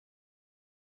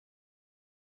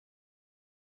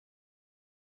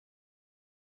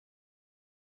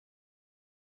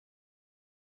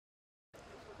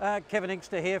Kevin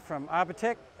Inkster here from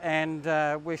Arbortech, and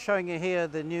we're showing you here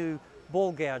the new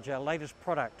ball gouge, our latest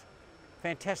product.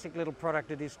 Fantastic little product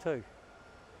it is too.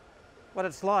 What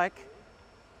it's like,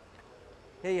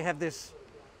 here you have this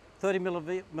 30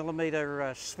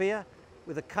 millimeter sphere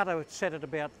with a cutter set at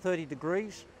about 30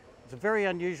 degrees. It's a very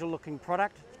unusual looking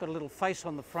product. It's got a little face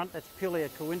on the front. That's purely a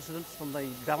coincidence from the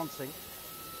balancing.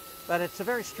 But it's a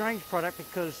very strange product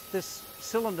because this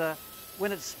cylinder,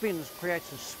 when it spins,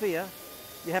 creates a sphere.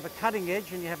 You have a cutting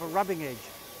edge and you have a rubbing edge.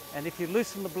 And if you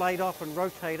loosen the blade off and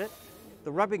rotate it, the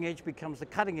rubbing edge becomes the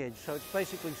cutting edge. So it's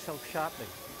basically self-sharpening.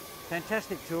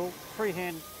 Fantastic tool,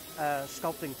 freehand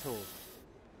sculpting tool.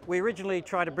 We originally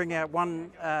tried to bring out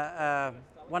one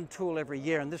tool every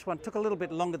year, and this one took a little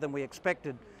bit longer than we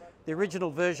expected. The original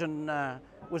version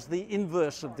was the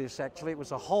inverse of this, actually. It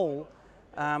was a hole,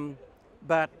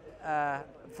 but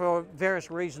for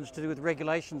various reasons to do with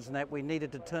regulations and that, we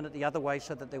needed to turn it the other way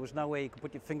so that there was no way you could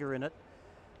put your finger in it.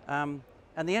 And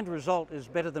the end result is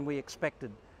better than we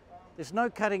expected. There's no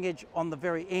cutting edge on the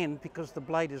very end because the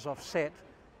blade is offset,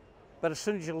 but as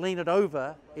soon as you lean it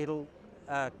over, it'll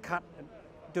cut,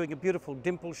 doing a beautiful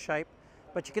dimple shape,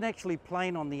 but you can actually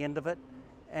plane on the end of it,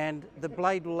 and the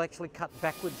blade will actually cut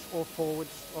backwards or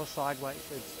forwards or sideways.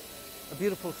 It's a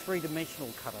beautiful three-dimensional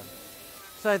cutter.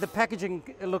 So the packaging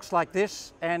looks like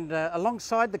this, and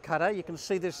alongside the cutter you can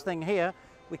see this thing here.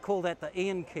 We call that the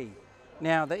Ian key.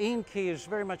 Now the Ian key is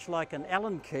very much like an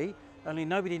Allen key, only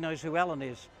nobody knows who Allen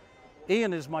is.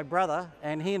 Ian is my brother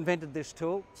and he invented this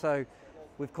tool, so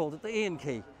we've called it the Ian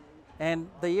key. And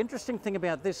the interesting thing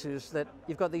about this is that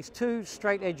you've got these two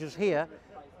straight edges here,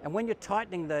 and when you're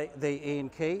tightening the Ian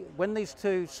key, when these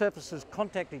two surfaces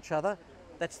contact each other,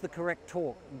 that's the correct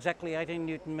torque, exactly 18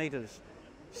 Newton meters.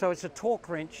 So it's a torque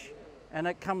wrench, and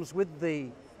it comes with the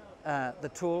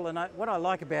tool. And what I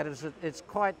like about it is that it's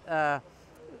quite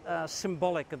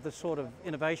symbolic of the sort of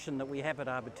innovation that we have at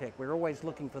Arbortech. We're always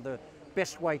looking for the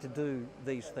best way to do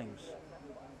these things.